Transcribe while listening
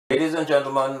Ladies and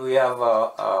gentlemen, we have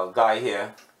a guy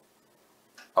here,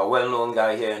 a well-known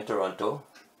guy here in Toronto.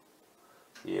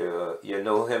 You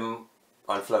know him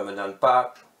on Flemington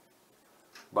Park.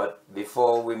 But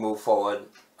before we move forward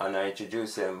and I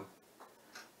introduce him,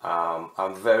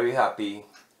 I'm very happy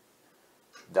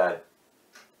that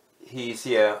he's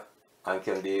here and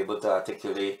can be able to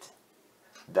articulate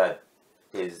that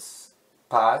his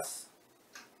past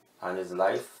and his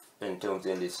life in terms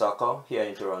in the soccer here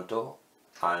in Toronto,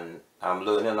 and I'm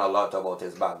learning a lot about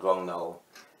his background now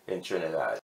in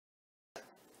Trinidad.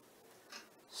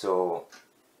 So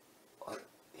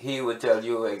he would tell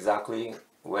you exactly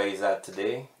where he's at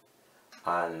today,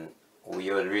 and we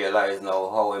will realize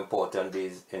now how important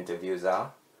these interviews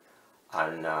are.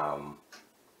 And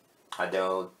I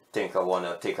don't think I want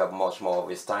to take up much more of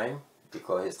his time,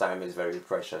 because his time is very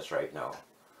precious right now.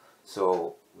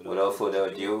 So without further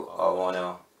ado, I want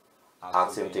to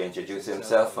ask him to introduce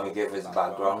himself and give his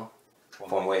background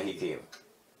from where he came.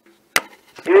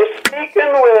 You're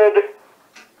speaking with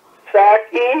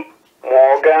Sarki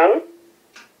Mogane,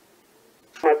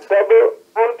 a double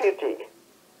amputee.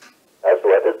 That's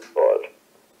what it's called.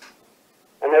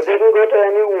 And I didn't go to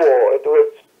any war. It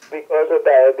was because of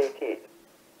diabetes.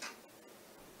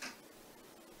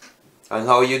 And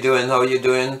how you doing? How you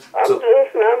doing? I'm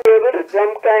able to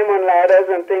jump time on ladders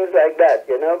and things like that,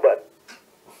 you know, but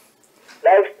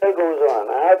life still goes on.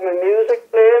 I have my music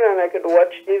playing and I could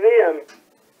watch TV and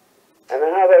I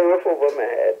have a roof over my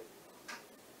head.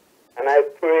 And I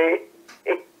pray.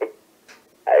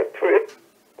 I pray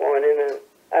morning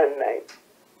and night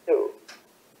too.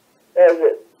 That's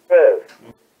it. First.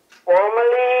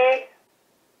 Formerly,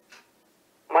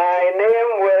 my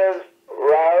name was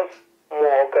Ralph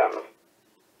Morgan.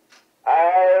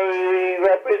 I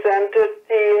represented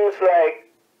teams like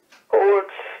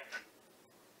Colts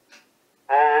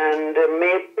and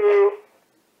Maple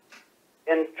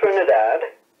in Trinidad.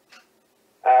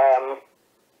 I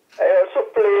also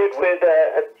played with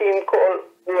a team called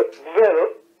Ville.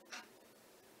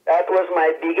 That was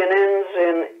my beginnings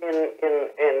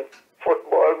in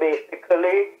football,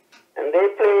 basically. And they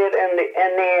played in the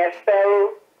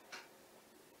NAFL,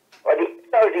 or the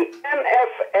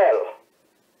NFL.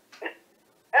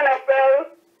 NFL,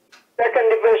 second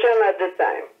division at the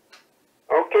time.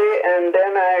 Okay, and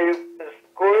then I was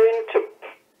going to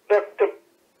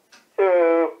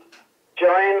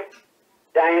join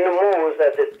Dynamos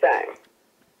at the time.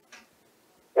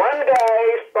 One guy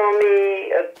saw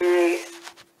me at the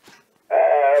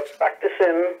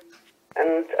practicing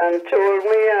and told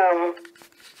me,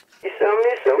 he saw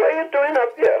me, so what are you doing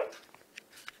up here?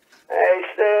 I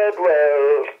said,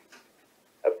 well,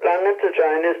 I'm planning to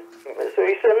join this team. So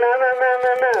he said, no.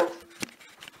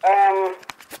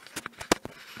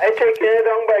 I taken it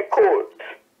down by Colts.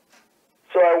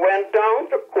 So I went down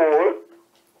to Colts,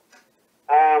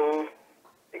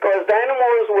 because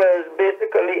Dynamos was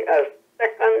basically a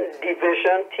second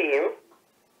division team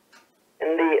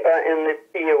in the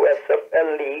PUSFL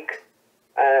league,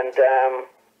 and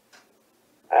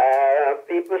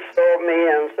people saw me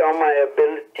and saw my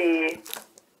ability,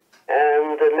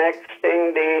 and the next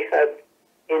thing they had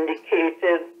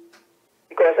indicated,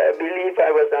 because I believe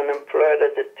I was unemployed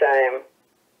at the time,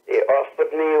 they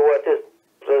offered me what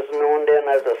was known then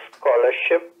as a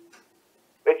scholarship,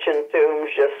 which in terms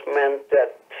just meant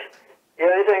that the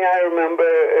only thing I remember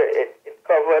it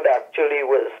covered actually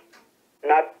was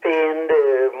not paying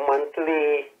the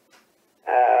monthly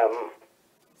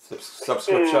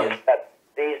subscription that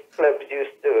these clubs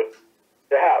used to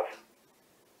have.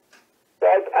 So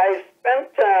I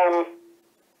spent, I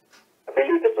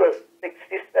believe it was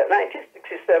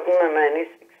 1967 and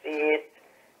 1968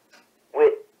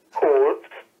 with Colts.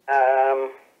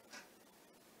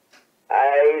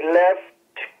 I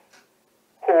left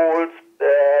Colts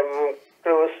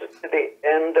close to the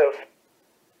end of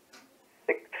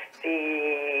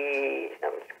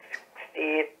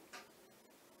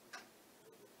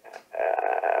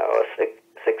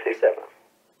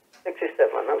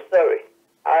 67, I'm sorry.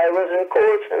 I was in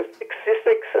Colts in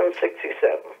 66 and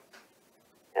 67.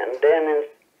 And then in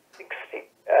 60,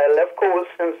 I left Colts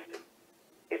in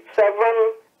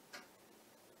 67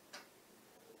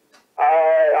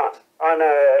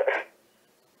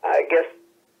 I guess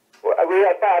we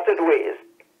had parted ways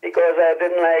because I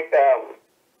didn't like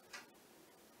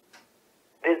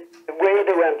the way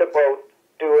they went about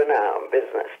doing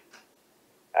business.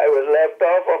 I was left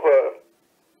off of a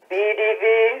BDV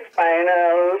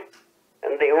final,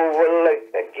 and the oval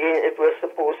again. It was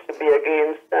supposed to be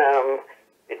against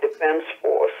the defense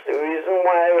force. The reason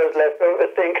why I was left off, I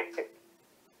think,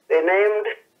 they named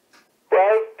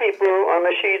 12 people on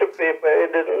a sheet of paper.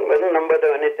 It wasn't numbered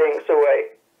or anything.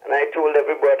 told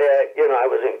everybody, I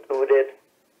was included.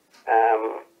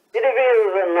 PDV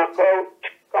was a knockout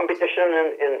competition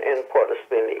in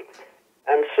Portersville League.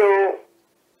 And so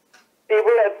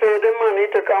people had paid the money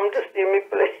to come to see me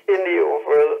play in the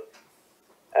Oval.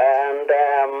 And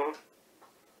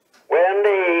when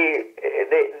they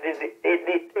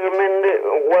determined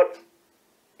what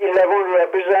 11 would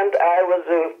represent, I was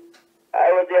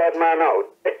the odd man out.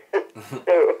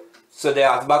 So they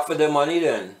asked back for the money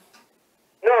then?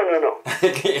 No.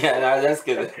 Yeah, no, just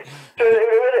kidding. So I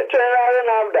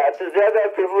didn't have that. It's just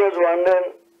that people was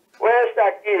wondering, where's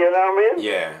Sackie, you know what I mean?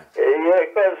 Yeah. Yeah,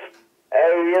 because, I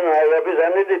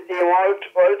represented the team all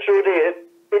through the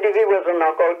PDV was a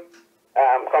knockout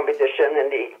competition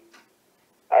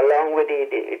along with the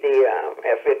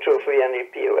FA Trophy and the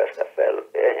POSFL,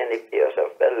 and the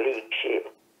POSFL League Shield.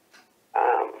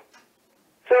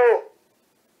 So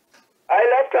I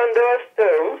left on those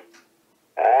terms,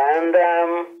 and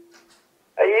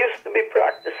I used to be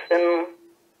practicing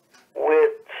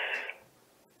with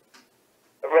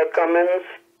Red Cummins,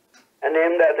 a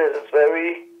name that is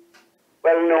very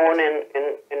well known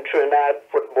in Trinidad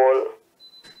football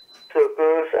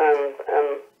circles,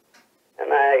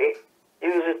 and I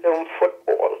use the term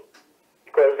football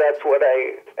because that's what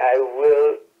I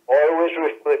will always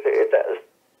refer to it as.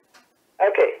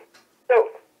 Okay, so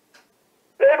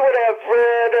played with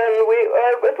Alfred, and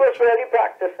it was really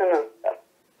practicing and stuff.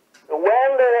 So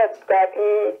when they had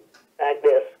gotten like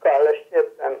their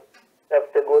scholarships and stuff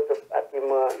to go to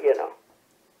Fatima,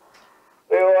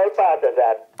 we were all part of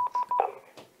that.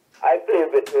 I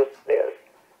played with those players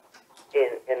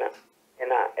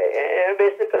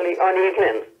basically on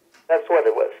evenings. That's what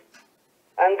it was.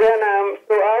 And then,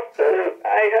 so after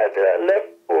I had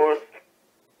left post,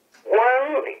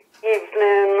 one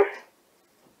evening,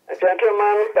 a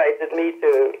gentleman invited me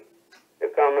to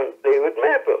come and play with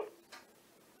Maple.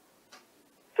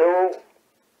 So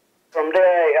from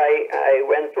there, I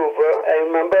went over. I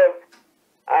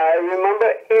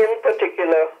remember in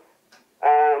particular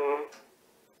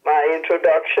my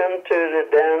introduction to the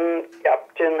then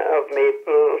captain of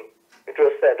Maple, it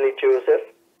was Sedley Joseph.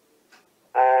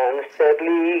 And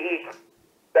Sedley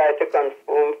tried to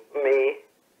confirm for me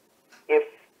if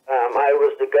I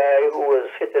was the guy who was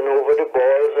hitting over the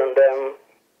balls, and then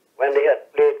when they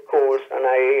had played Colts, and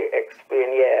I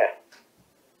explained, yeah,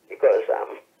 because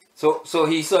So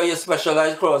he saw your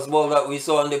specialized crossball that we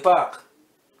saw in the park?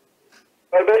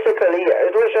 Well, basically, yeah,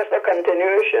 it was just a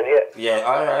continuation, yeah. Yeah,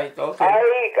 all right, okay.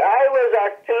 I was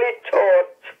actually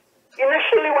taught,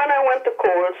 initially when I went to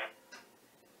Colts,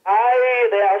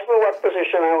 they asked me what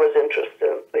position I was interested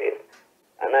in playing,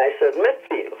 and I said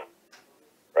midfield,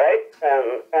 right?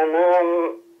 And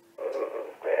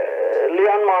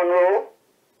Leon Monroe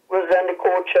was then the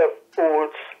coach of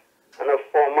Colts and a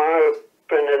former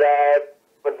Trinidad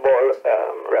football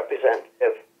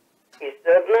representative. He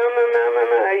said, no,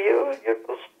 you're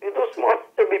too smart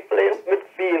to be playing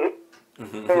midfield.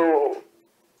 So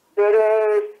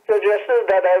suggested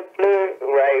that I play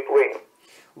right wing.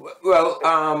 Well,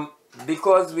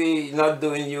 because we're not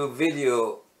doing your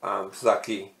video,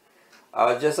 Sackie,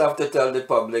 I'll just have to tell the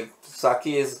public,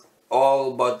 Sackie is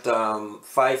all but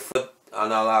 5 foot,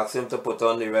 and I'll ask him to put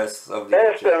on the rest of the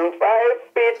picture. Listen, 5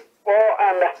 feet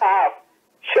 4.5.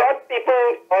 Short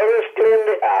people always claim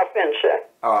the half inch.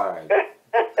 All right.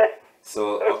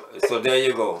 So there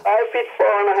you go. 5 feet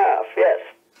 4.5. Yes.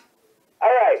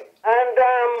 All right. And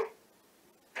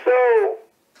so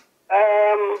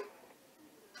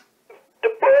the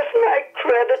person I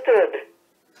credited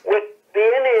with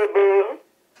being able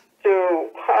to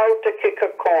how to kick a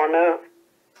corner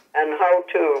and how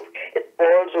to hit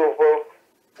balls over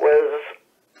was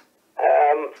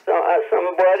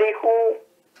somebody who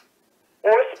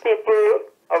most people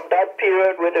of that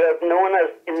period would have known as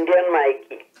Indian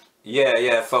Mikey.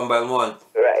 Yeah, from Belmont.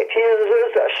 Right. He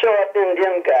was a short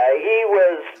Indian guy.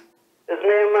 His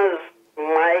name was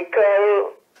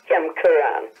Michael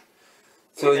Kemkaran.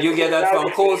 So you get that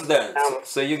from Colts then?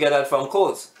 So you get that from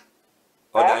Colts?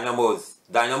 Or Dynamos?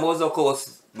 Dynamos or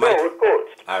Colts? No,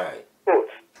 Colts. All right.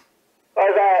 Colts.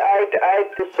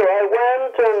 So I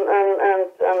went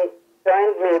and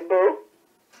joined Maple,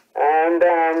 and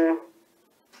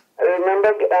I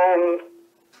remember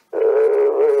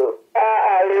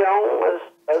Alion,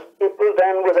 as people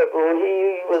then would have known,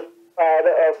 he was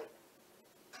father of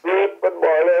great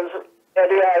footballers,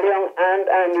 Eddie Alion and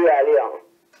Andy Alion.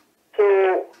 So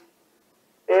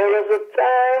there was a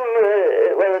time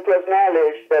when it was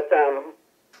knowledge that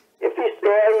if he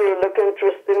saw you look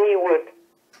interesting,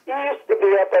 he used to be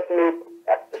up at Maple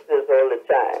practices all the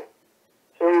time.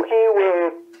 So he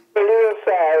would pull you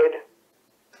aside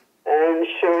and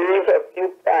show you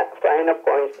minor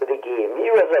points to the game. He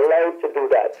was allowed to do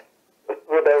that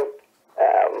without,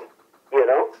 you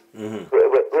know,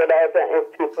 without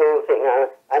people saying.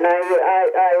 And I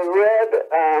read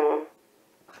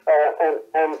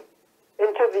an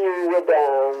interview with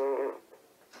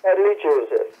Early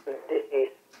Joseph,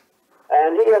 deceased,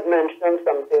 and he had mentioned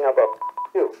something about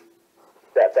you.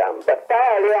 That, but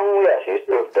Young, yes, he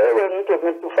still there, wasn't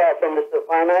even too far from the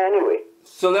Savannah anyway.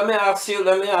 So let me ask you,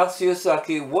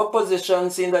 Sackie, what position,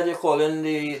 seeing that you're calling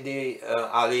the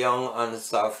Ali Young and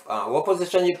stuff, what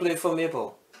position you play for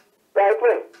Maple? Right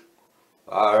wing.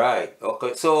 All right.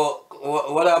 Okay. So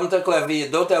what happened to Clevy?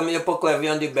 Don't tell me you put Clevy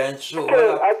on the bench. So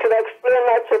I could explain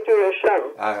that situation.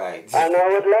 All right. And I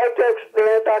would like to explain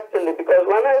it actually, because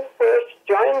when I first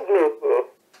joined Maple,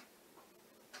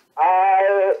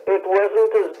 it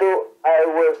wasn't as though I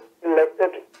was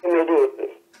elected immediately.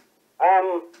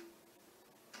 And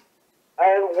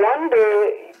one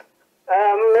day,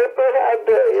 Maple had,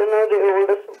 the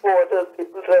older supporters,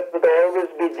 people that would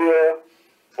always be there,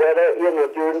 whether,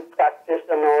 during practice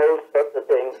and all sorts of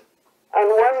things. And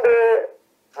one day,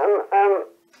 an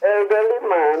elderly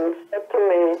man said to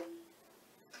me,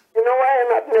 you know why I'm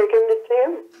not making the team?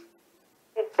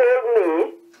 He told me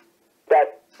that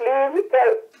Clevy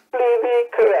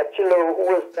Caracciolo, who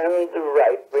was then the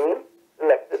right wing,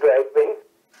 elected right wing,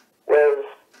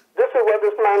 this is what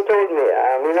this man told me.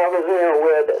 I mean, I wasn't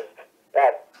aware of this.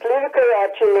 That Clevy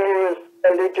Caracciolo is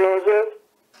Ellie Joseph,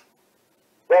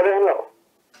 brother-in-law.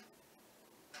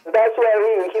 That's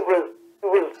why he was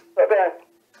sort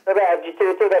of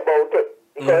agitated about it,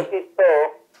 because he saw,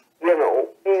 he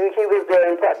was there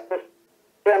in practice.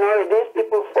 Generally, these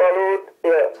people followed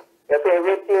their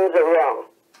favorite teams around.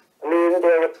 I mean,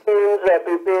 there were teams that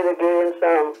we played against.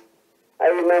 I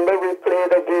remember we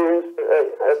played against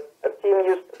a team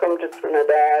used to come to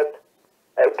Trinidad,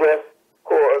 I guess,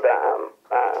 called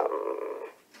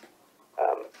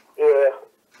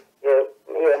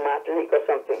Martinique or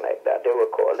something like that, they were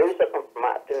called. They used to come from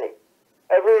Martinique.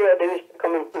 Everywhere they used to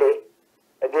come and play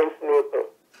against Maple,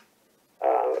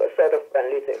 a sort of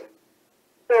friendly thing.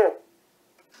 So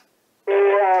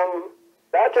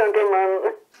that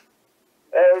gentleman,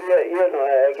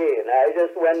 again, I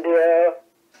just went there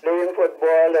playing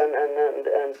football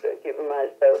and keeping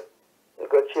myself in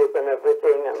good shape and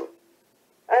everything.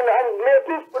 And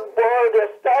Maple football, their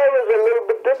style was a little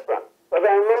bit different. But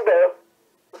I remember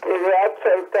they had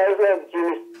guys like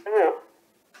Jimmy Springer.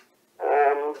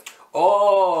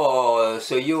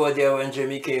 So you were there when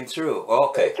Jimmy came through.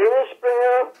 Okay. Jimmy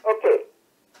Springer, okay.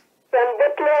 Sam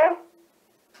Butler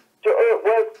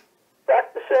was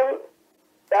practicing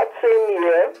that same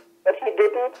year, but he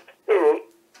didn't stay.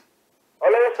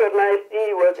 All of a sudden I see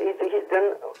he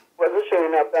then wasn't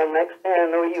showing up, and next thing I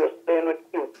know he was playing with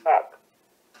King Park.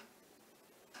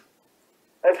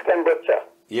 That's Ken Butcher.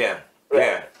 Yeah.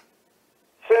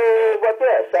 So, but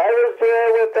yes, I was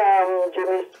there with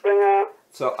Jimmy Springer.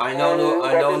 So I now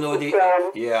know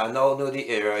the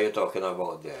area you're talking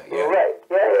about there. Yeah. Right.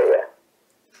 Yeah.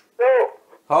 So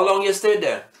how long you stayed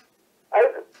there?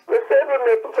 We stayed with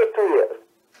Maple for 2 years.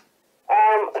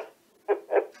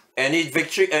 Any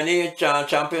victory? Any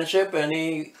championship?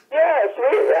 Any? Yes,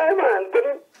 man.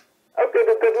 The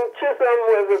Gooden Chisholm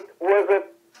was a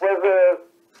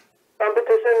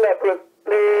competition that was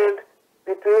played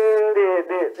between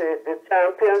the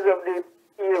champions of the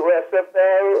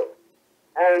USFL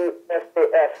and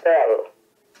SAFL.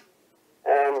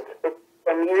 And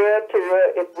from year to year,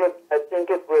 it would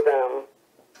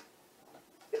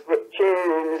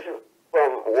change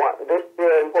from this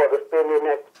year in Port of Spain, the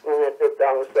next minute it's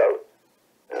down south.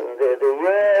 And the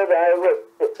year that I was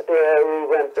there, we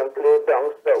went and played down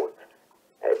south.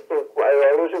 I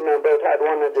always remember it had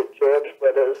one of the George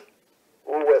brothers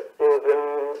who was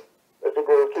saving as a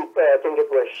goalkeeper. I think it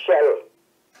was Shell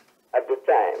at the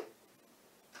time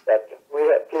that we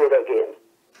had played against.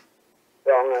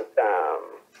 Down at,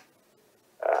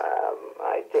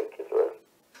 I think it was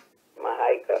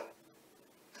Mahaica.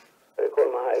 They call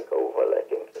Mahaica Oval, I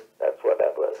think that's what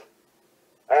that was.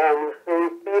 So we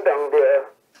played down there.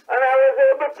 And I was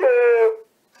able to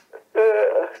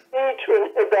see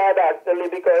Trinidad actually,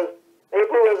 because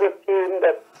Maple was a team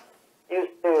that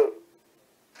used to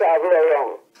travel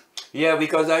around. Yeah,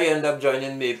 because I ended up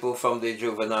joining Maple from the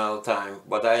juvenile time,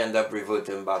 but I ended up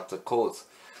reverting back to Colts.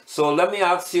 So let me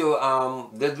ask you,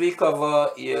 did we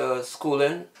cover your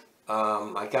schooling?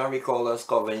 I can't recall us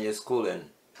covering your schooling.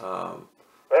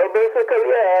 Well,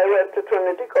 basically, I went to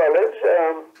Trinity College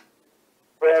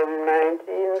from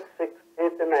 1960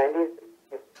 to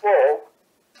 1964.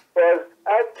 Was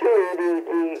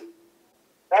actually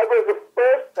that was the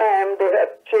first time they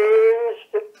had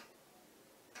changed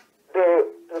the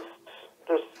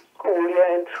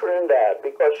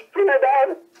because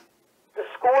Trinidad, the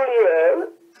school year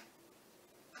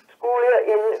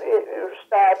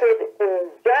started in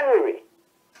January.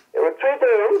 There were 3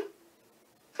 terms,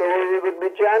 so it would be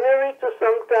January to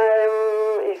sometime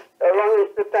around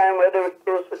Easter time, where they would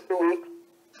close for 2 weeks.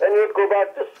 Then we'd go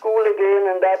back to school again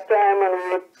in that time,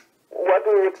 and what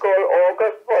we would call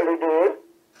August holidays.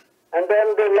 And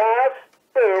then the last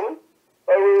term,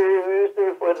 or we used to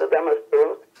refer to them as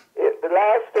terms, the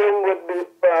last term would be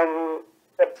from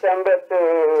September to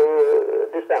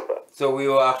December. So we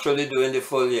were actually doing the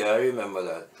full year, I remember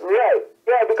that. Right,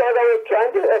 yeah, because I was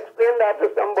trying to explain that to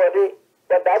somebody,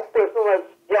 that person was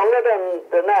younger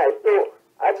than I. So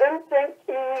I didn't think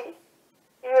he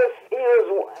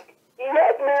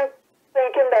had me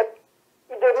thinking that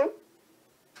he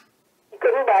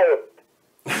couldn't buy it.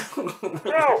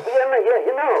 No,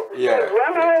 you know. Yeah.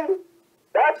 When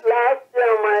that last year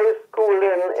of my school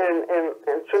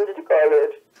in Trinity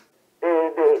College,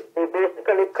 they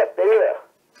basically cut the year.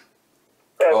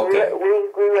 Okay. We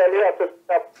really have to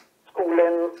stop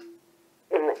schooling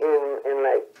in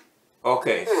like.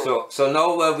 Okay, so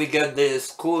now where we get the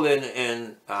schooling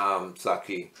in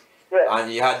Sackie, Yeah.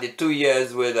 and you had the 2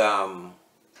 years with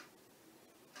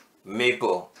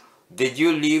Maple. Did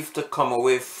you leave to come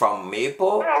away from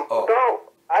Maple? No,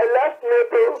 I left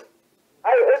Maple.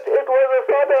 It was a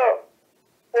sort of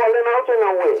falling out in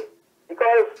a way,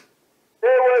 because we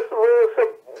were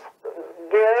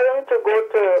gearing to go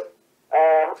to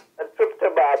a trip to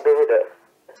Barbados,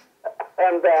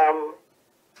 and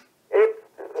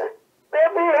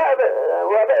maybe had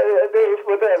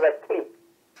a clique,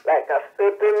 like a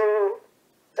certain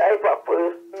type of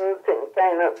person,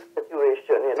 kind of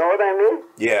situation, you know what I mean?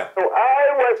 Yeah. So I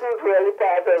wasn't really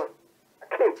part of a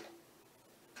clique.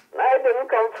 I didn't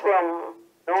come from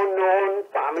no known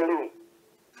family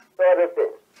sort of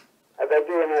thing. As I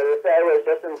do, and I was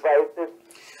just invited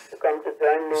to come to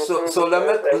join me. So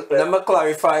let me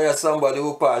clarify, as somebody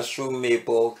who passed through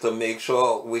Maple, to make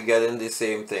sure we get in the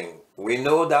same thing. We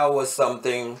know that was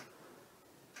something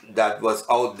that was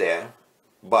out there,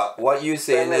 but what you're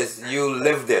saying is you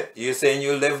lived it. You're saying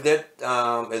you lived it?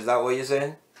 Is that what you're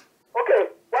saying?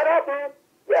 Okay, what happened?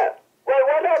 Yeah. Well,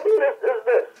 what happened is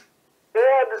this. They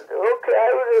had, to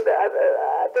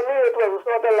me it was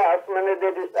sort of last minute.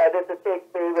 They decided to take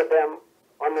me with them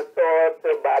on a tour to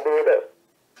Barbados.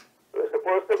 We were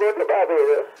supposed to go to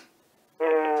Barbados.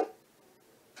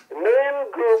 The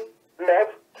main group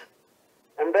left,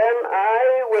 and then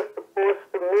I was supposed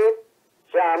to meet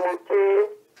Jamuti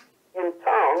in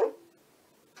town,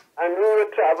 and we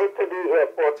would travel to the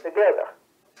airport together.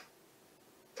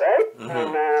 Right? Mm-hmm.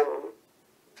 And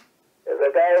there's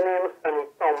a guy named Sonny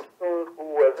Thompson who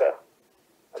was a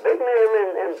big name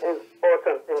in sports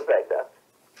and things like that.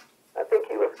 I think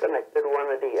he was connected to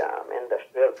one of the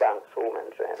industrial banks home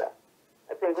in Trinidad.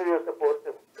 I think we were supposed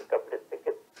to pick up the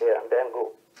ticket there and then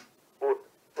go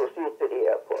proceed to the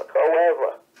airport.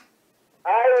 However,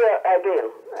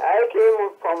 I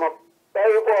came from a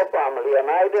very poor family, and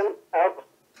I didn't have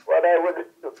what I would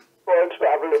call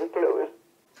traveling clothes.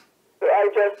 So I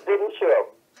just didn't show up.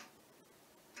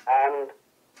 And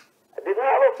I didn't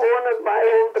have a phone at my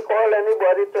home to call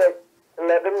anybody to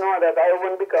let them know that I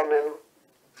wouldn't be coming.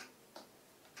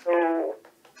 So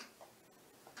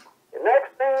the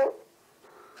next thing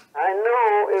I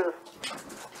know is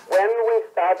when we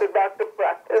started back to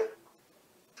practice,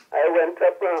 I went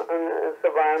up in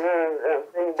Savannah and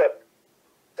thing, but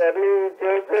suddenly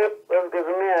Joseph was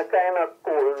giving me a kind of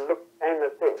cold look kind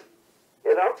of thing,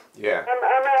 you know? Yeah. And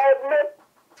I admit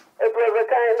it was a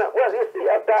kind of, well, you see,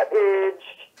 at that age,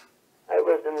 I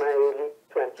was in my early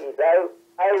 20s.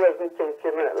 I wasn't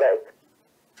thinking like,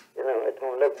 you know, it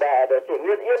won't look bad or thing.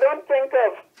 You don't think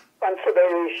of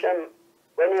consideration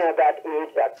when you're at that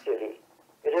age, actually.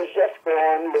 It is just go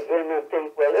on living and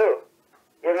think, well, oh,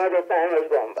 you know, the time has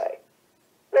gone by.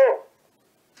 So,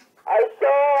 I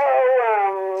saw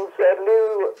how Sedley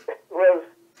was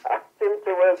acting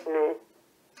towards me,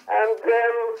 and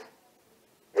then,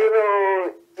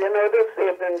 you know the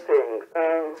certain things.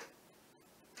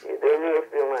 You don't know if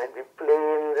you might be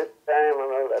playing this time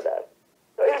and all of that.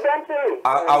 So eventually...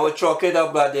 I was chalk it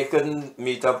up that they couldn't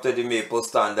meet up to the Maple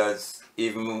standards,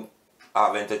 even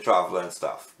having to travel and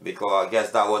stuff, because I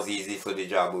guess that was easy for the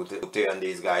Jabuti and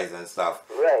these guys and stuff.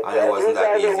 Right. And it wasn't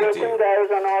that easy to you. Guys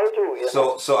and all too, you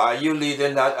know? So are you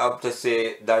leading that up to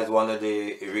say that's one of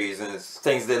the reasons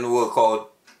things didn't work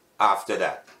out after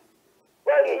that?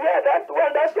 Well, yeah, that's why,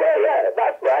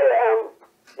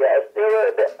 yes, they were,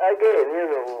 again, you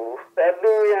know,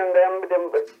 February and them,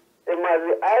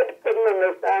 I couldn't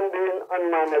understand being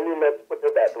unmannerly, let's put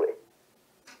it that way.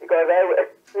 Because I was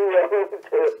too young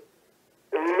to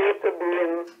relate to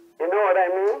being, you know what I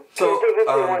mean? So, Creative if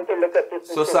you want to look at it.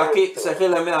 so Sackie,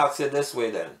 let me ask you this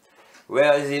way then.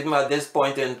 Whereas even at this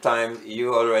point in time,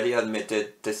 you already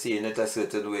admitted to seeing it a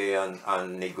certain way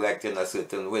and neglecting a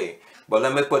certain way. But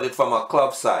let me put it from a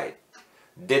club side.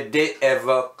 Did they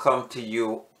ever come to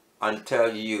you and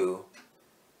tell you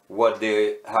what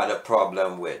they had a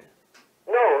problem with?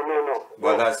 No.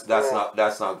 Well, that's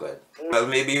not good. Well,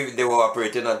 maybe they were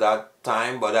operating at that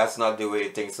time, but that's not the way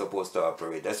things supposed to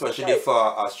operate, especially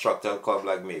for a structured club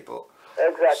like Maple.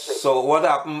 Exactly. So what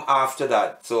happened after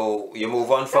that? So you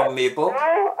move on from Maple? No,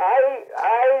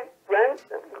 I went,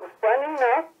 funny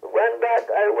enough, went back,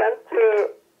 I went to,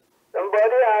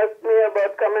 somebody asked me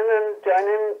about coming and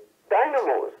joining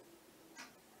Dynamos.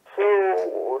 So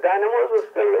Dynamos was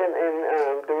still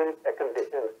in doing second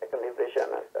division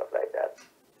and stuff like that.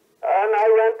 And I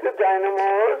went to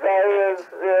Dynamos.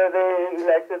 They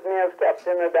elected me as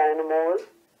captain of Dynamos.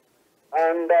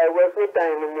 And I was with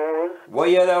Dynamos. What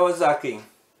year that was, Sackie?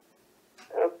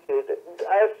 Okay.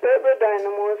 I stayed with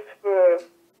Dynamos for,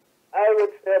 I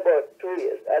would say, about 2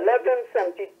 years. I left in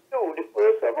 72, the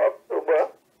 1st of October.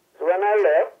 So when I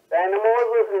left, Dynamos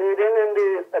was leading in the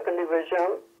second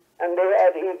division. And they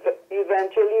had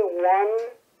eventually won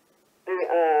the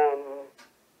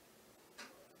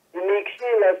Unique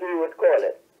Shield, as we would call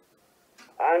it.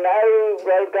 And guys,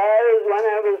 when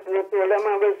I told them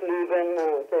I was leaving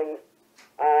things,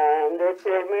 and they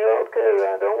told me, okay,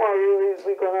 don't worry,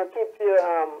 we're going to keep your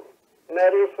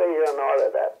medal for you and all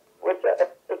of that. Which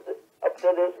up to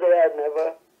this day I'd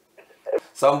never.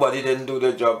 Somebody didn't do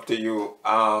the job to you.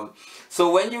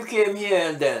 So when you came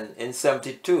here then in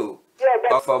 72,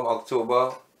 from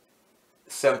October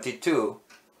 72,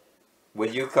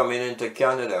 when you coming into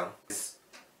Canada,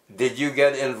 did you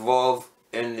get involved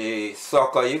in the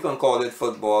soccer? You can call it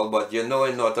football, but you know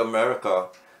in North America,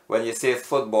 when you say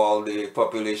football, the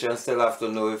population still have to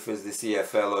know if it's the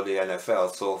CFL or the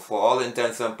NFL. So for all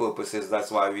intents and purposes, that's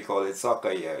why we call it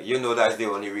soccer here. You know that's the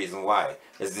only reason why.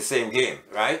 It's the same game,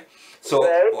 right? So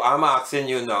I'm asking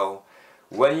you now,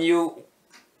 when you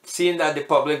seeing that the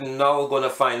public now going to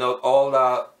find out all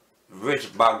that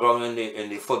rich background in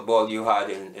the football you had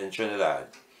in Trinidad,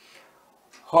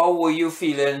 how were you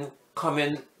feeling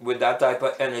coming with that type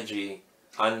of energy,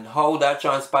 and how that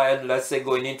transpired, let's say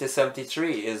going into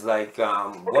 73 is like,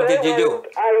 what did you do?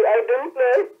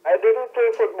 I didn't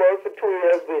play football for 2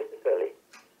 years basically,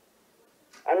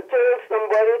 until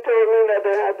somebody told me that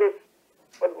they had this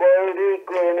football league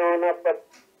going on up at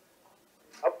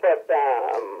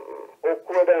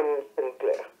Oakwood and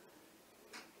Sinclair.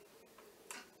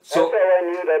 So, that's how I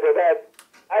knew that it had.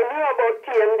 I knew about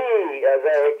TND, as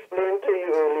I explained to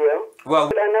you earlier. Well,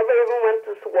 but I never even went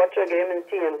to watch a game in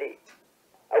TND.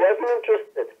 I wasn't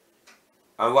interested.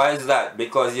 And why is that?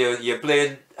 Because you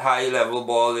played high level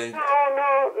ball in... No.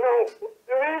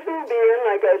 The reason being,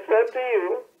 like I said to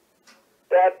you,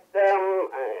 that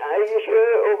I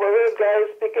usually overheard guys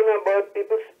speaking about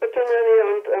people spitting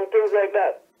and things like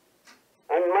that.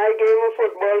 And my game of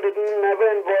football never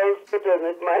involve spitting.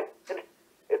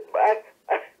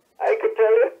 I could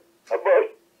tell you about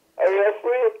a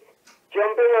referee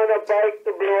jumping on a bike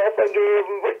to blow up a game.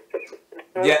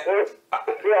 Yeah.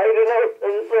 Riding out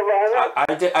in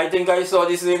Savannah. I think I saw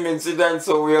the same incident,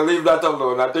 so we'll leave that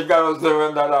alone. I think I was there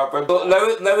when that happened. So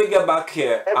let me get back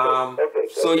here.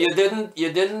 So you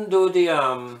didn't do the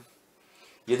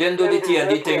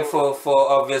TND thing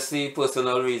for obviously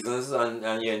personal reasons,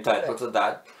 and you're entitled to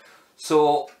that.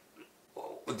 So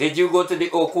did you go to the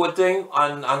Oakwood thing,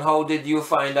 and how did you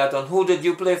find that, and who did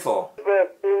you play for?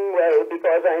 Well,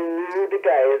 because I knew the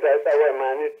guys as I was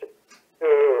managed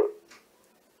to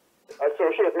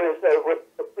associate myself with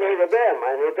to play with them,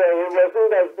 and it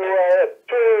wasn't as though I had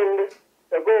trained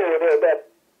to go there,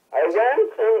 but I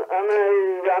went and I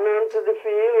ran onto the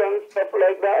field and stuff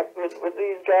like that with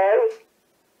these guys,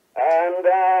 and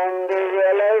they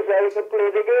realized I could play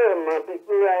the game. I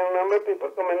remember people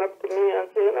coming up to me and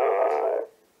saying, "Oh,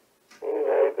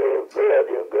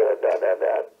 you're good, da.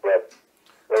 But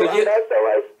that's how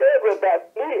I stayed with that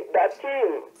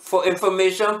team. For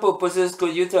information purposes,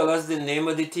 could you tell us the name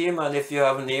of the team, and if you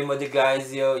have a name of the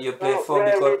guys you played for? Well,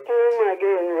 because the team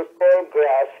again was called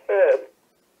Grasshead,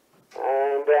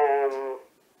 and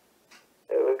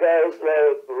there were guys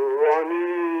like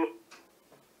Ronnie,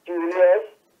 Julius,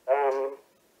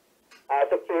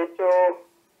 Arthur Cato,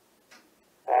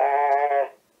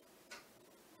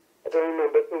 I don't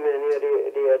remember too many of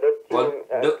the other teams.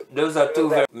 Well, those are two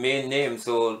very main names,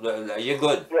 so you're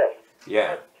good. Yes.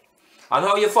 Yeah. And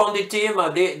how you found the team?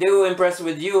 They were impressed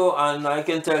with you, and I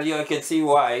can tell you, I can see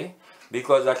why,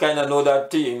 because I kind of know that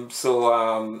team.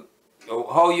 So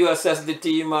how you assess the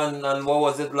team and what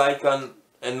was it like and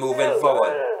moving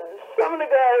forward? Some of the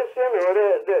guys, you know,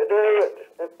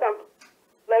 they're some,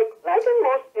 like in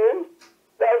most teams,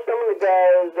 there are some of the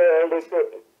guys,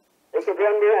 they could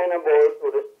run behind a ball, so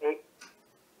to speak.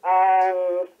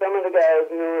 And some of the guys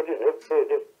knew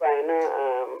the finer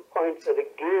points of the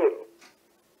game.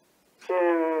 So,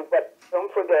 but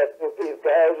don't forget, these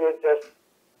guys were just,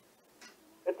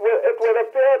 it would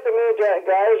appear to me that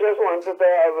guys just wanted to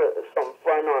have some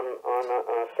fun on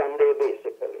a Sunday,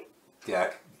 basically. Yeah,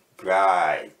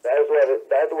 right. That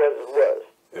was it was.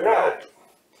 Right. Now,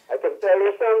 I can tell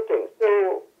you something.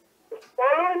 So, the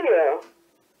following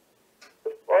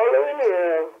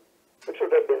year, which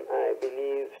would have been, I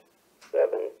believe,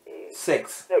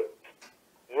 76.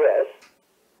 Yes.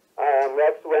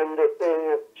 That's when the thing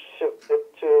had shifted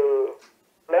to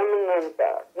Flemington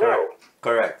Park. No.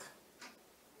 Correct.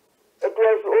 It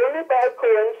was only by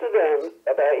coincidence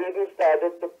that I even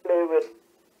started to play with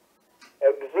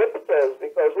exhibitors,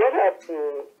 because what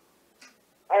happened,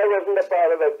 I wasn't a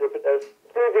part of exhibitors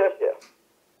previous year.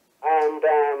 And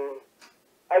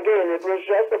again, it was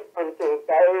just a fun thing.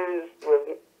 Guys,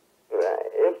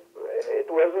 it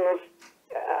wasn't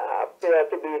appear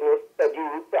to be no study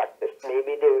practice.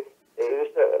 Maybe they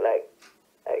used to like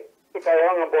kick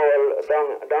around a ball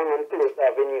down on Close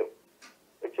Avenue,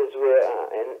 which is where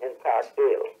in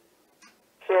Parkdale.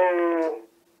 So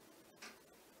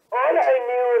all I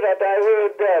knew that I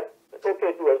heard that, okay,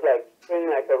 it was like spring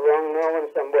like a wrong now when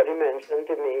somebody mentioned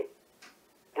to me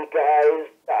the guys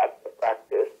start to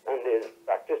practice, and they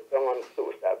practice down on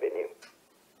Close Avenue.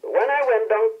 So when I went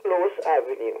down Close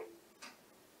Avenue,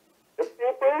 the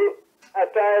people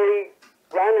that I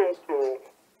ran into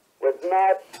was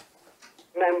not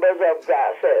members of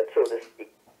Grasshead, so to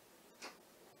speak.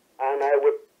 And I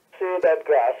would say that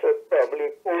Grasshead probably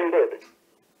folded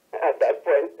at that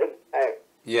point in time.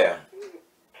 Yeah.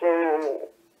 So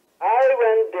I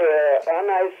went there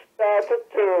and I started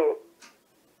to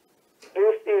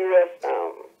do serious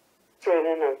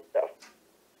training and stuff.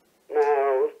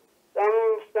 Now,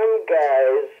 some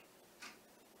guys,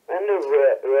 when they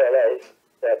realized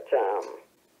that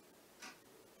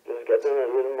it was getting a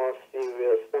little more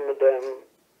serious, some of them,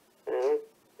 you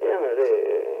know, they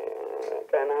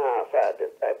kind of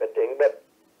half-hearted type of thing. But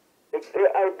a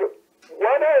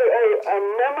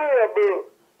memorable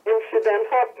incident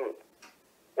happened.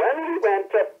 When we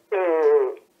went up to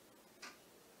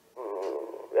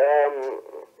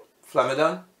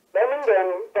Flemington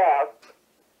Park,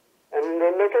 and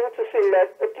they're looking to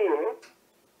select a team,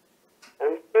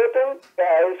 and certain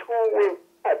guys who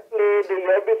had played the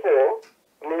year before,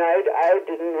 I mean, I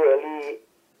didn't really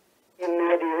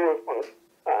know the whole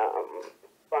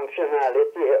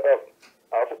functionality of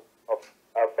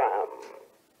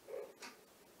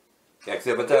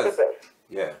exhibitors.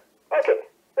 Yeah. Okay,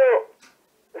 so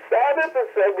started to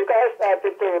say, because I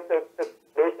started to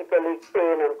basically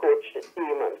train and coach the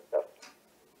team and stuff.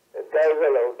 The guys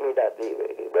allowed me that way.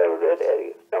 Well,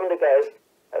 some of the guys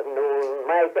I've known,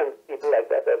 Mike and people like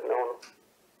that I've known.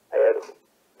 I had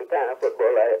the kind of football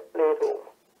I played home.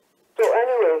 So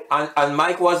anyway. And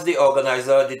Mike was the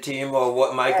organizer of the team, or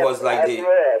what? Mike was like the...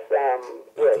 Yes,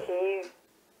 he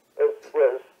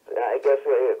was I guess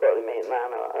what you call the main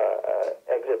man or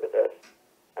exhibitors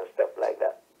and stuff like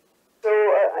that. So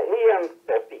he and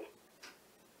Poppy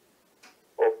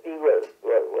was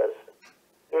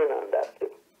in on that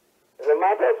too. As a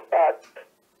matter of fact,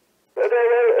 so there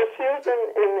were issues in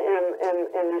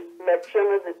the selection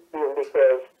of the team,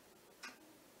 because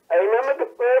I remember the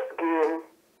first game,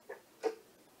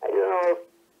 I don't know if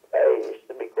I used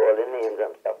to be calling names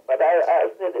and stuff, but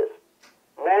I'll say this.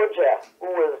 Moja, who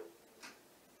was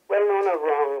well known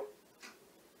around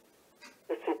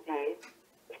the city,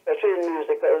 especially in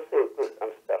musical circles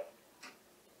and stuff.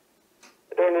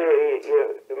 I don't know,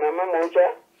 you remember Moja?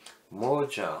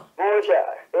 Moja,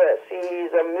 yes,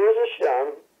 he's a musician.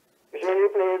 Usually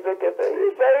plays the guitar.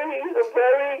 He's a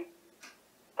very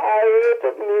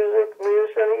high-rated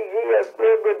musician. He has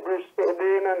played with Bruce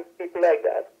Cobain and people like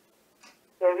that.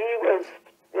 So he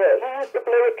used to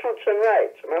play with Truths and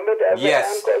Rights. Remember that?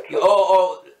 yes.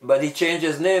 But he changed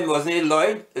his name, wasn't he?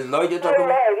 Lloyd? Is Lloyd you're talking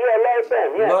about? Lloyd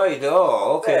Ben, yeah. Lloyd,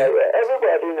 okay. Yeah,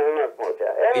 everybody knows not Moja.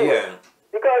 Anyway, Yeah.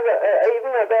 Because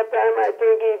even at that time, I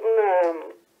think even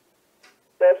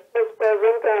the first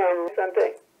president,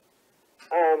 something,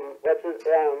 what's his,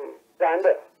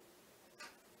 Zander,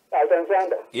 Carlton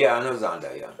Zander. Yeah, I know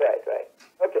Zander, yeah. Right.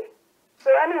 Okay. So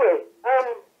anyway,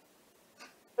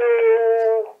 so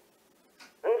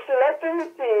in selecting the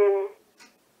team,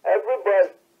 everybody,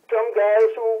 some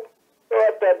guys who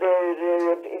thought that they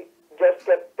would just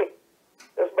get picked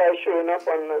just by showing up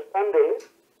on a Sunday,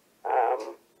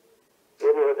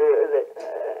 you know,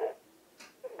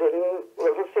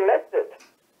 wasn't selected.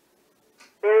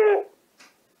 So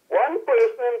one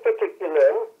person in particular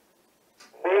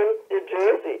burnt the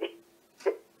jersey.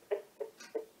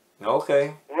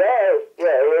 Okay. Yes,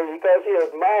 because he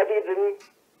was mad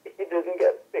he didn't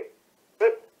get picked.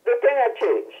 But the thing had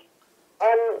changed.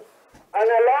 And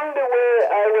along the way,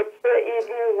 I would say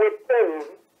even within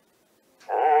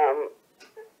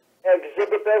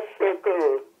exhibitor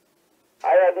circles,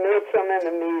 I had made some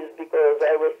enemies because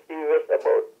I was serious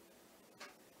about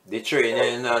the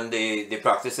training and the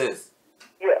practices.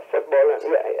 Yeah, football.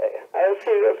 I was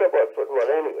serious about football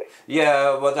anyway.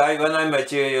 Yeah, but when I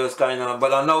met you, it was kind of.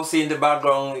 But I'm now seeing the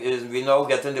background. We now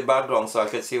getting the background, so I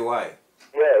can see why.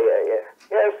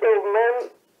 Yeah, so man,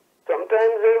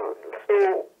 sometimes,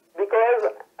 so because,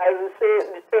 as you say,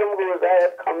 the term goes, I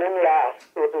had come in last,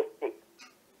 so to speak.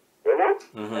 You know?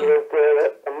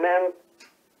 Mm-hmm. Men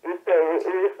used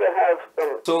to have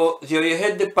some... So, you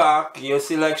hit the park, your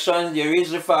selection, you reach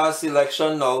the fast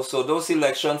selection now, so those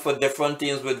selections for different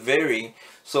teams would vary.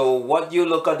 So, what you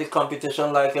look at the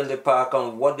competition like in the park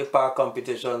and what the park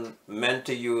competition meant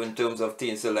to you in terms of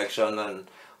team selection and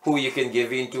who you can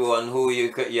give into and who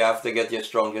you have to get your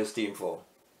strongest team for?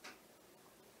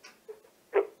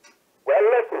 Well,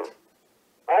 listen,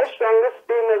 my strongest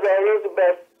team is always the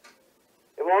best,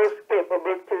 the most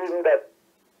capable team that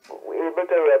we're able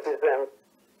to represent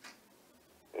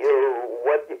you,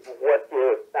 what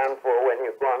you stand for when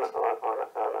you go on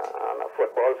a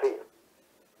football field.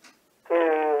 So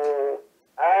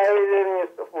I didn't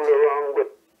used to fool around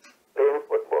with playing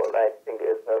football. I think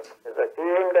it's a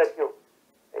game that you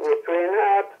train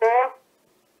hard for.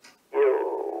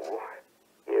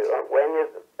 When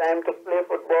it's time to play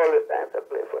football, it's time to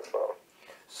play football.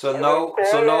 So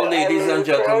now, ladies and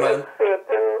gentlemen,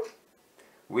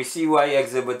 we see why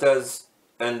exhibitors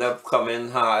end up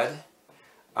coming hard.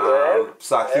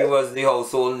 Sackie was the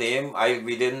household name.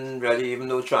 We didn't really even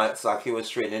know Sackie was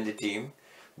training the team,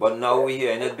 but now we're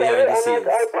hearing it behind the scenes.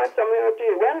 I point something out to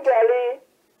you. When Gally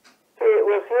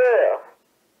was here,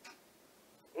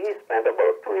 he spent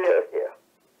about 2 years here.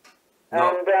 No.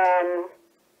 And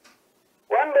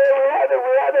one day we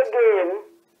had a game,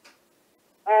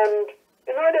 and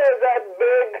you know there's that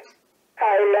big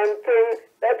Highland thing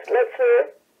that's, let's say,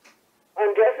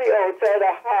 on just the outside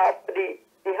half of the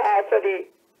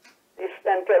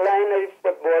center line of the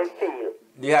football field.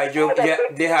 The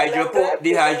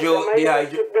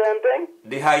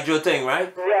hydro thing,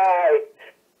 right? Right.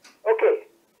 Okay.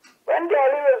 When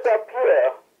Gally was up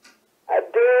here, a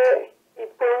day he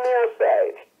pulled me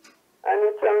aside and he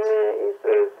told me, he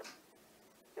says,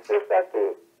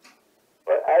 Sackie,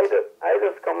 well, I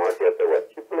just come out here to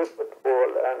watch you play football,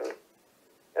 and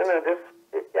you know,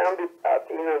 it can't be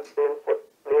partying and playing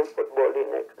football the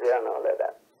next day and all of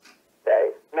that.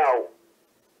 Guys, now,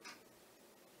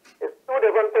 it's two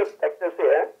different perspectives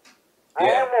here.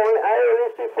 Yeah. I only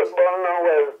see football now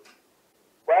as,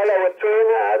 while I was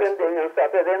training hard and things on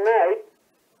Saturday night,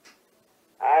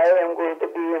 I am going to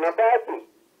be in a party.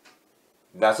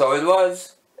 That's how it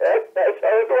was. Yes, that's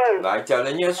how it was. I'm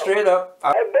telling you straight up.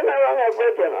 I've been around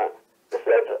everything, you know.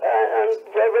 And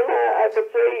I could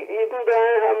say, even though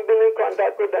I haven't been in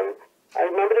contact with them, I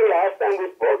remember the last time we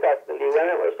spoke actually, when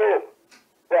I was home.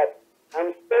 But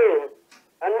I'm saying,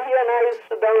 and he and I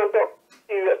sit down and talk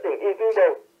serious things, even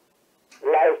about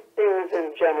life things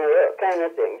in general, kind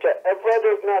of thing. Everyone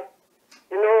does not,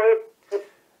 you know,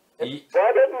 it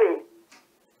bothered me.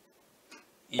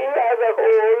 He has a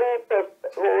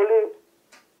wholly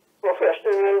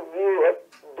professional view of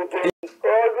the game. He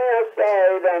called me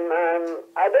aside and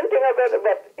I didn't think about it,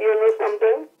 but you know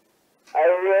something? I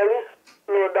really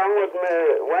slowed down with my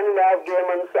 1.5 game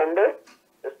on Sunday,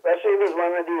 especially if it was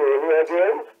one of the earlier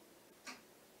games.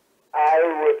 I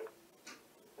would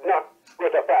not go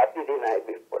to party the night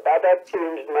before. That had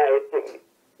changed my thing.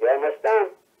 You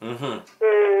understand? Mm-hmm.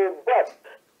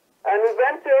 And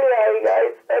eventually I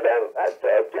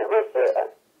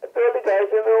told the guys,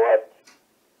 you know what?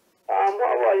 How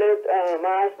about it? I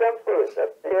asked them first. I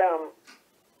say,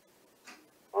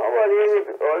 how about you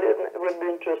would be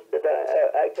interested?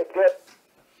 I could get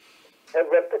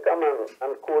Everett to come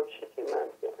and coach the team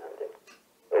and things.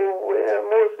 So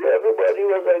mostly everybody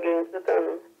was against it,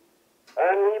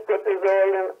 and he put his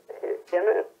all in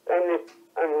it,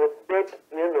 and with that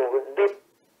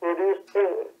produced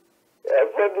things.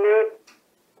 Everett made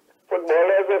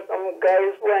footballers or some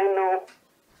guys who I know,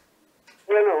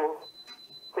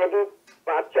 couldn't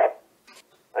match up.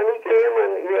 And he came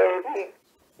and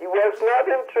he was not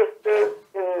interested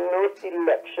in no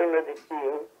selection of the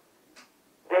team.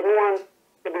 Didn't want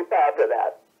to be part of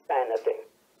that kind of thing.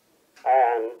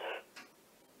 And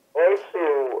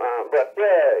also, but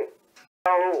yeah,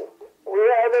 we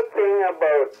have a thing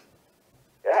about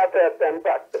you have to attend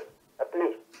practice at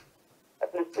least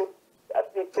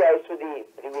twice for the week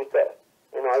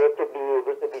in order to be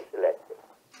able to be selected.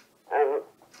 And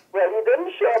well, he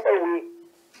didn't show up a week,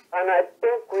 and I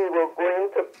think we were going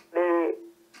to play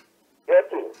your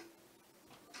team.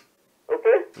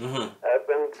 Okay? I've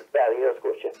been to tell you a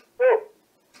question. So,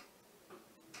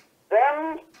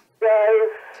 then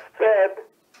guys said,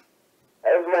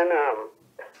 as when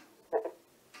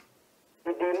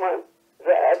the demon,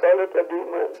 I call it a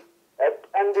demon,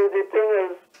 and the thing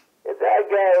is, that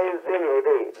guys, you know,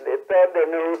 they thought they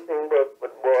knew things about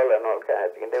football and all kinds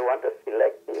of things. They want to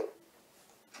select him.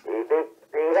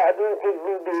 They hadn't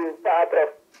even been part of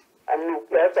a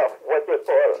nucleus of what you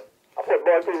call a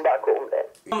football team back home there.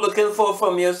 I'm looking for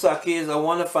from you, Sackie, is I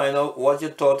want to find out what you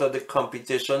thought of the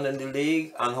competition in the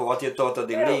league and what you thought of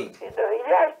the league. Yes,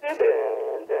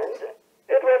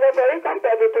 it was a very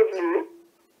competitive league.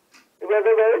 It was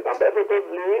a very competitive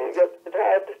league. It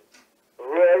had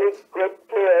really good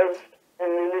players in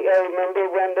the league. I remember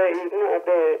when they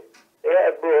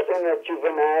had brought in a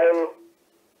juvenile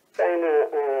kind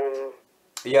of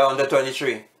yeah, under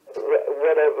 23.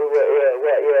 Wherever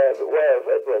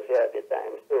it was at the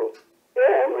time. So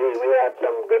yeah, we had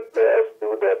some good players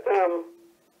too that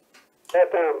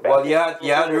well, you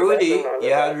had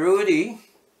Rudy,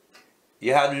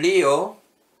 you had Leo.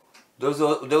 Those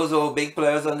were big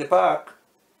players on the park.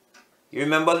 You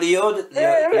remember Leo?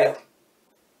 Yeah.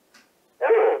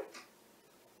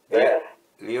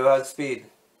 Leo had speed.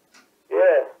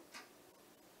 Yeah.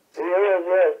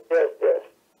 Yes.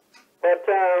 But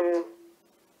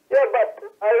yeah, but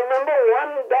I remember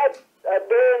one that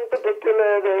day in particular,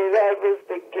 they had this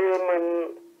big game, and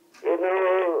you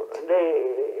know,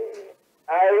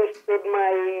 I stood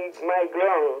my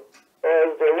ground as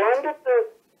they wanted to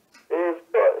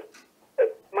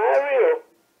Mario,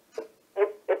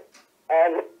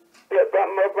 and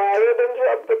Mario didn't show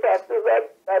up to practice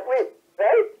that week,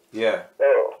 right? Yeah. So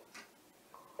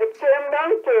it came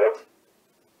down to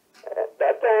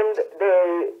that time they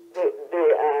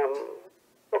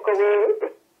took away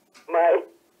my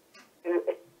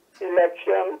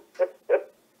election.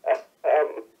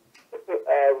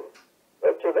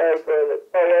 What should I call it?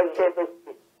 Powers, so to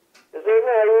speak. They said,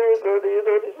 no, you go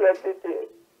to select the team.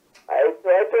 I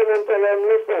tried to them and tell them,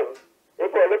 listen,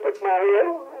 if I look at Mario,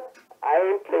 I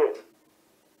ain't playing.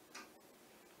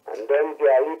 And then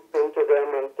Gally came to them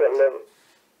and tell them,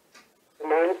 the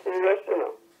man's serious, you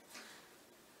know.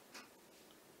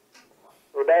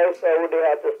 So that's how they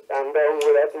had to stand down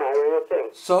with that Mario thing.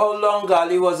 So how long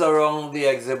Gali was around the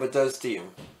exhibitors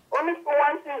team? Only for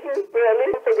one season,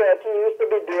 really. I forgot. He used to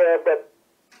be there, but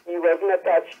he wasn't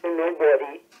attached to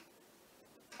nobody.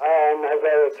 As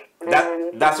I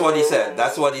explained... That's what he said.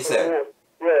 That's what he said.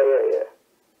 Yeah.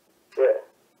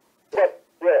 But,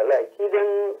 yeah, like, he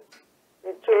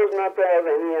chose not to have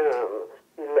any...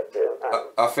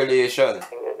 affiliation.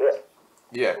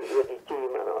 Yeah. With the team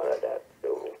and all of that, so...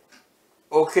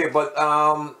 Okay, but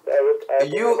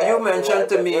you mentioned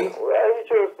to me... Well, he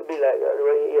chose to be like that,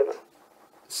 you know.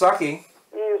 Sackie?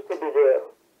 He used to be there.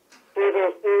 He was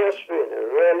a serious trainer,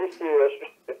 really serious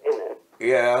trainer.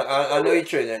 Yeah, I know he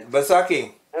training. But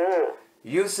Sackie,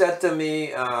 you said to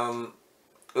me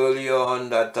earlier on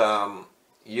that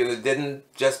you didn't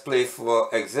just play for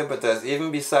exhibitors,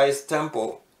 even besides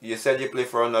Temple. You said you played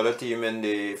for another team in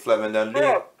the Flemington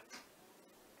League.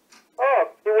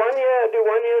 The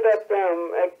one year that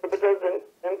exhibitors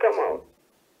didn't come out,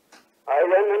 I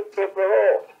went and played for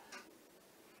all.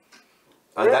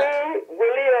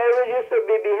 Willie always used to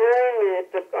be behind me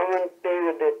to come and play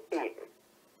with the team.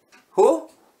 Who?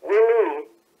 Willie.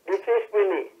 This is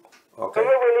Willie. Okay.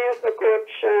 Remember Willie used to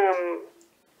coach,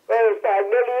 Willie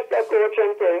used to coach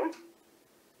and things.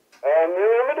 You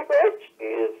remember the coach?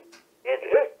 It's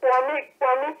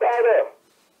Kwame father.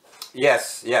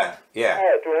 Yes, yeah. I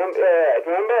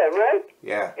remember him, right?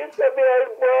 Yeah. He used to be a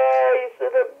boy, he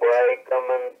said, a boy,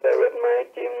 come and play with my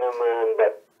team, no man.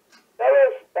 But that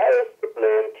was the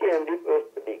playing team, this was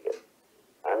the biggest.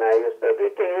 And I used to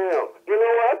be thinking, you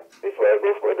know what? Before I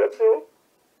go further too,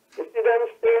 you see them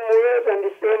same words and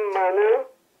the same manner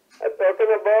I'm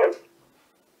talking about?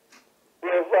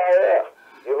 Fire.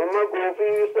 You remember Goofy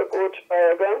used to coach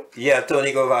fire gun? Yeah,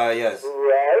 Tony Govara, yes.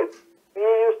 Right. He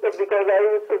used to, because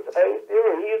he's a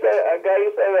guy who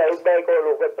used to ride bike all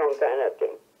over some kind of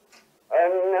thing.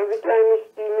 And every time he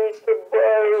see me, he said,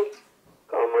 boy,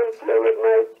 come and play with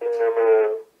my team,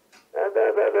 man. You know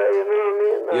what I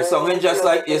mean? You're singing just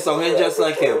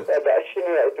like him.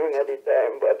 Russian right wing at the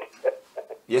time, but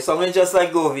You're sounding just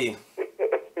like Govey.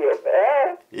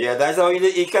 Yeah, that's how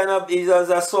he's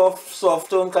a soft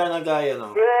tone kind of guy, you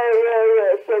know.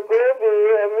 Yeah. So Govey,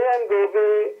 me and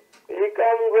Govey, he used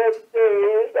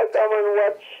to come and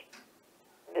watch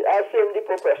us in the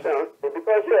professionals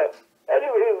because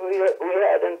anyway, we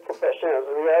had in professionals,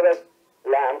 we had a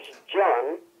Lance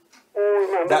John.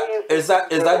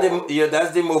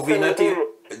 That's the Movina team.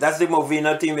 That's the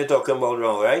Movina team you're talking about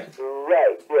now, right?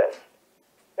 Right, yes.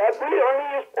 That we only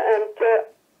used to enter,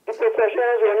 the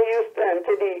professionals only used to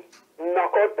enter the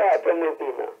knockout part of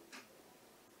Movina.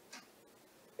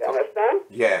 You understand?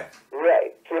 Yeah.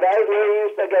 Right. So that is where we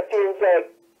used to get teams like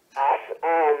us,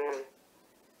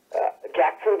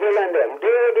 Jacksonville and them. They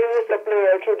used to play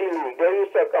all through the league. They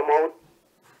used to come out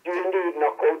during the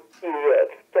knockout period.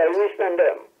 So I used to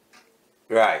them.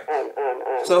 Right.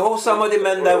 So who is some of the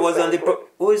men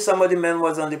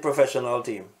was on the professional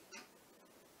team?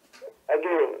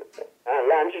 Again,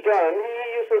 Lance John, he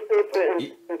used to stay for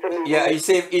intermediate. Yeah,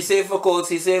 he saved for Colts.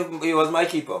 He was my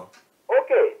keeper.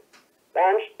 Okay.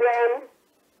 Lance John,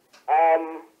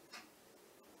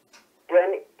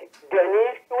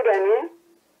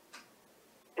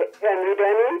 Henry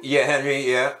Denny. Yeah,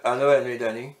 Henry, yeah. I know Henry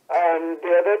Denny.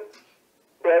 The other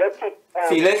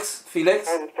Felix? And Felix,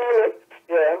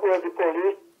 yeah, who was the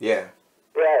police. Yeah.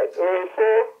 Right. Also,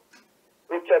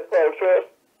 Richard Coltrane.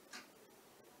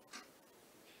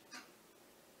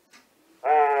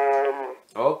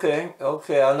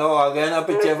 Okay. I know. Again, a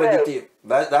picture of the team.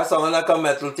 That sounds like a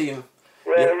metal team.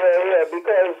 Yeah,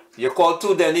 because... You call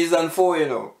 2 Denny's and 4, you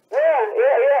know.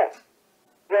 Yeah.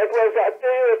 That was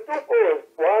actually 2 goals.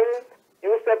 One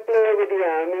used to play with the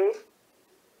army.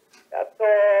 A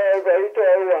tall, very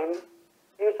tall one.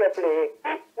 Used to play.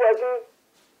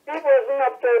 He wasn't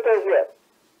up to it as yet.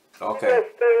 Okay. He was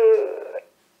still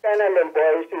kind of limbo.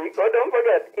 Don't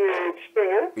forget, age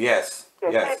thing. Yes. So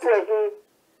Yes. Pete wasn't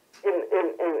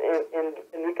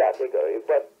in the category,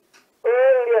 but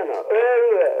Earl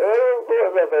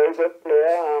was a very good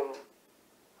player.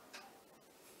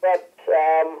 But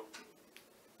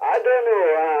I don't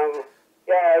know.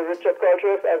 Richard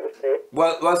Coltrane, as I say.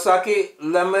 Well, Sackie,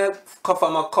 let me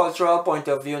from a cultural point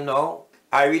of view now.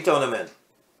 Irish tournament.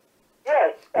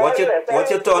 Yes. What you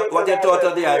thought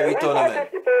of the Irish tournament? I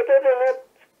participated in it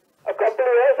a couple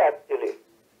of years actually.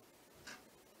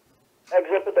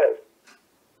 Exhibitors.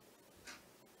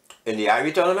 In the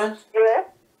Irish tournament? Yeah.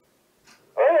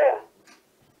 Oh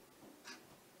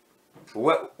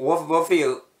yeah. What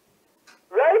field?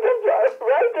 Right in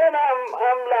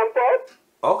Lamport.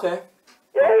 Okay.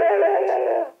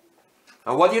 Yeah.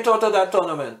 And what you thought of that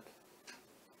tournament?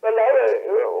 Well,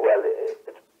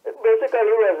 it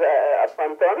basically was a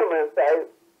fun tournament.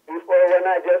 Before, when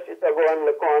I just used to go on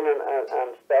the corner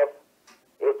and stuff,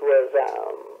 it was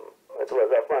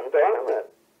a fun tournament.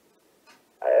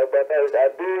 But I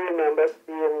do remember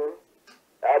seeing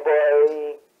a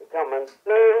boy come and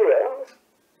play,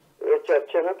 Richard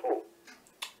Chinapoo.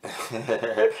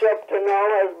 Which up to now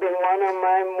has been one of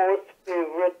my most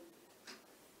favorite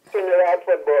Trinidad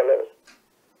footballers.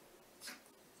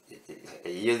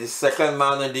 You're the second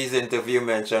man in this interview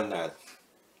mentioned that.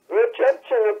 Richard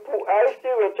Chinapoo, I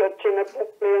see Richard Chinapoo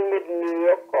playing with New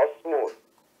York Cosmos.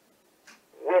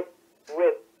 With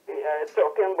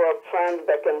talking about Franz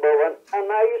Beckenbauer,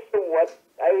 and I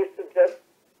used to just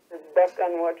sit back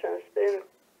and watch and say,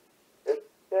 this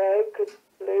guy could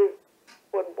play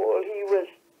football. He was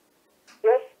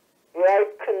just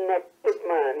right connected,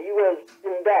 man. He was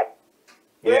in that.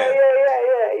 Yeah.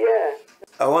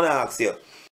 I want to ask you,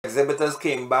 exhibitors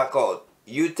came back out.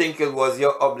 You think it was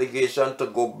your obligation to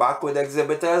go back with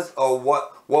exhibitors, or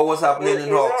what was happening in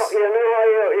Hawks? You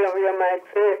know how you might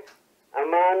say, a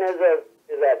man is a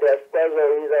Despas, or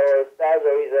he's a All-Stars,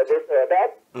 or he's a this or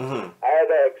that. I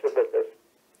had exhibitors.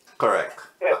 Correct.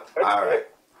 All right.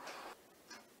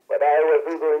 But I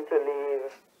wasn't going to leave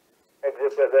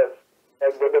exhibitors to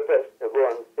go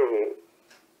and see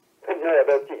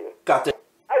another team. Got it.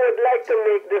 I would like to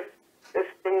make this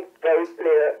thing very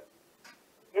clear,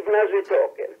 even as we're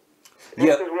talking.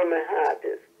 This is where my heart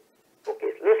is.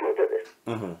 Okay, listen to this.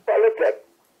 Politics,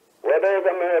 whether it's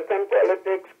American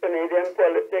politics, Canadian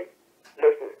politics,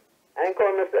 listen. I ain't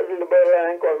call myself liberal,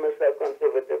 I ain't call myself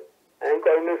conservative. I ain't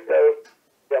call myself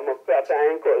Democrat, I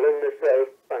ain't calling myself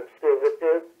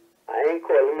conservative. I ain't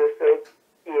calling myself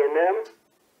E&M,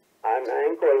 and I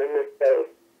ain't calling myself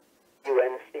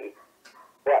UNC.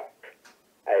 What?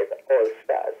 I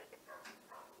All-Stars.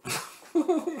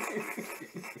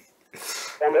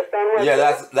 Understand what? Yeah,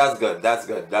 that's good. That's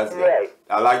good. Right.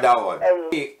 I like that one.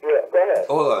 Yeah, go ahead.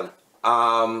 Hold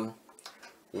on.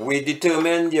 We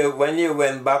determined you when you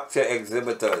went back to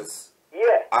exhibitors.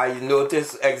 Yeah. I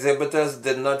noticed exhibitors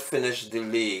did not finish the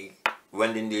league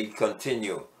when the league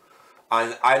continued.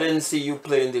 And I didn't see you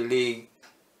play in the league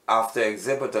after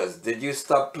exhibitors. Did you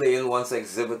stop playing once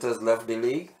exhibitors left the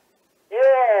league? Yeah.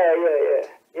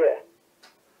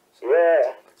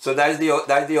 So that's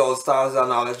the All-Stars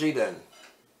analogy then.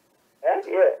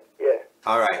 Yeah.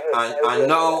 All right. And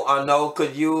now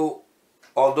could you,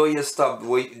 although you stopped,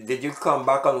 did you come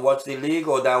back and watch the league,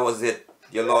 or that was it?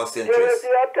 You lost interest? There was the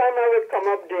odd time I would come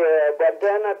up there, but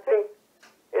then I think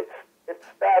it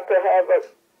started to have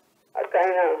a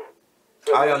kind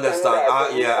of... I understand.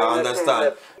 I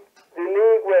understand. The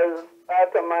league was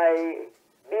part of my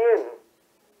being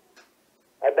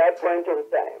at that point in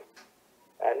time.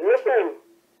 And listen,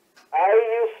 I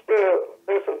used to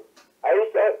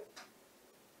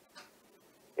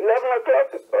 11 o'clock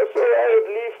or so I would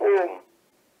leave home,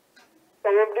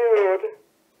 come up the road,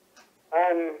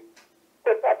 and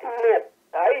put up the net.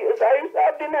 I used to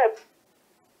have the net.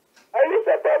 I used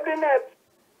to have the net.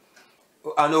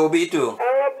 And OB too? I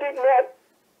have the net.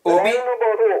 OB? I don't know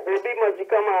about OB must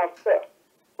come after.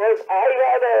 Because I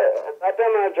had that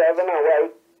time I was driving a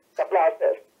white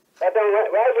Plastic. That time I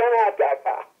was when I had that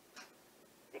car.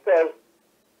 Because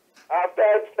after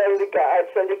I'd sell the car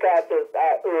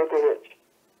to Orphanage.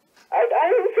 I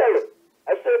didn't sell it. I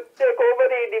said, take over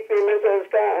the famous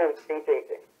car and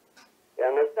thing. You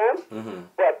understand? Mm-hmm.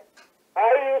 But I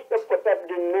used to put up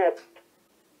the net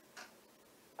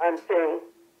and thing,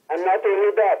 and not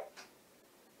only that,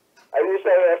 I used to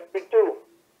referee too.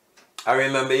 I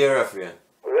remember your refereeing.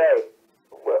 Right.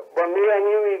 But me and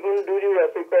you even do the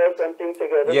referee course and things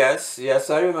together. Yes,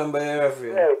 I remember your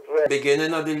refereeing. Right.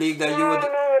 Beginning of the league that you would... No,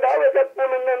 that was at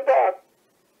Permanent Park.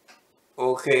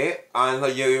 Okay,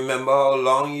 and you remember how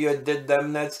long you did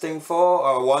them nets thing for,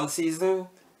 or one season?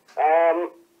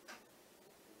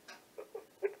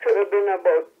 It could have been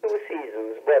about 2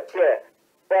 seasons, but yeah.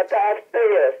 But after,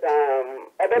 yes,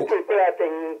 other people I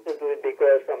think to do it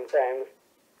because sometimes,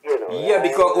 you know. Yeah,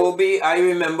 because I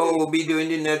remember OB doing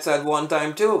the nets at one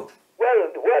time too. Well,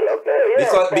 okay,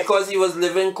 yeah. Because he was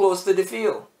living close to the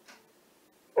field.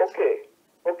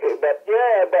 Okay, but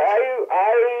yeah, but I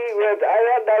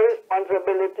had that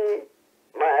responsibility.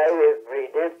 I was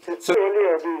reading to So, tell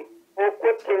you the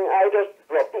awkward thing. I just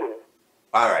dropped in.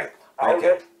 all right. I Okay.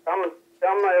 just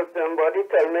somebody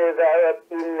tell me that I had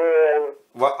been there and.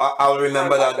 Well, I'll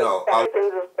remember that now.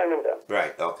 Things is coming down.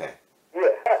 Right. Okay. Yeah,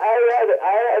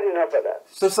 I had enough of that.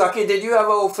 So, Sackie, did you have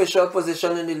an official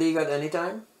position in the league at any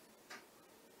time?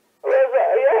 Well,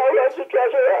 yeah, I was the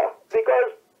treasurer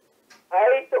because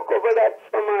I took over that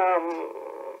from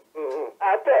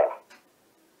Arthur.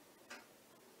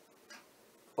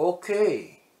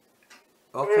 Okay.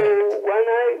 So when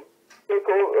I take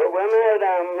over, when I had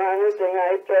anything,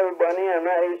 I tell Bunny and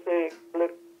I say,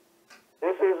 look,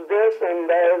 this is this and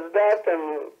there's that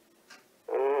and.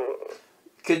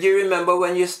 Could you remember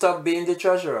when you stopped being the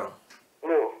treasurer?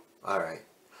 No. All right.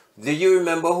 Do you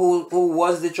remember who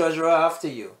was the treasurer after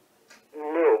you?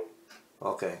 No.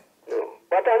 Okay. No.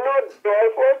 But I know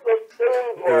Dolphus was still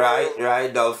involved.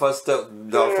 Right. Dolphus,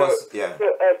 yeah. To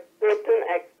a certain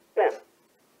extent.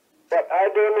 But I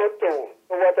don't know to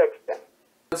what extent.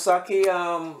 Sackie,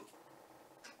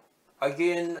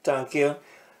 again, thank you.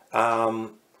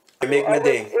 You make my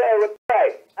day. Yeah,